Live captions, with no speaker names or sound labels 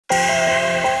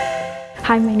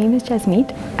Hi, my name is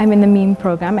Jasmeet. I'm in the MEEM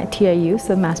program at TRU,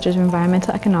 so Masters of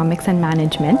Environmental Economics and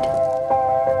Management.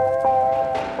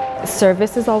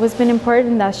 Service has always been important,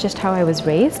 and that's just how I was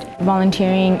raised.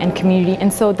 Volunteering and community,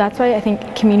 and so that's why I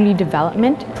think community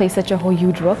development plays such a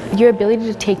huge role. Your ability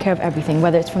to take care of everything,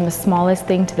 whether it's from the smallest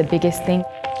thing to the biggest thing.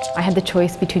 I had the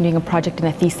choice between doing a project and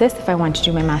a thesis if I wanted to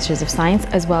do my Masters of Science,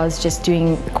 as well as just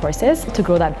doing the courses to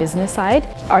grow that business side.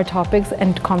 Our topics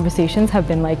and conversations have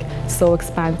been so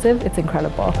expansive, it's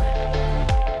incredible.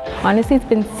 Honestly, it's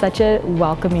been such a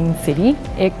welcoming city.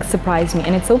 It surprised me,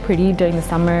 and it's so pretty during the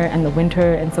summer and the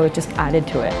winter, and so it just added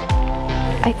to it.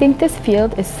 I think this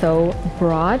field is so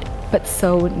broad, but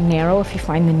so narrow if you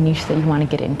find the niche that you want to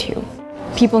get into.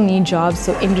 People need jobs,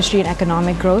 so industry and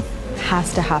economic growth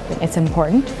has to happen. It's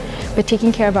important. But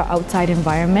taking care of our outside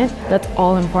environment, that's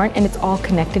all important, and it's all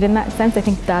connected in that sense. I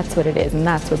think that's what it is, and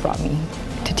that's what brought me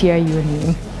to TRU and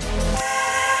MEEM.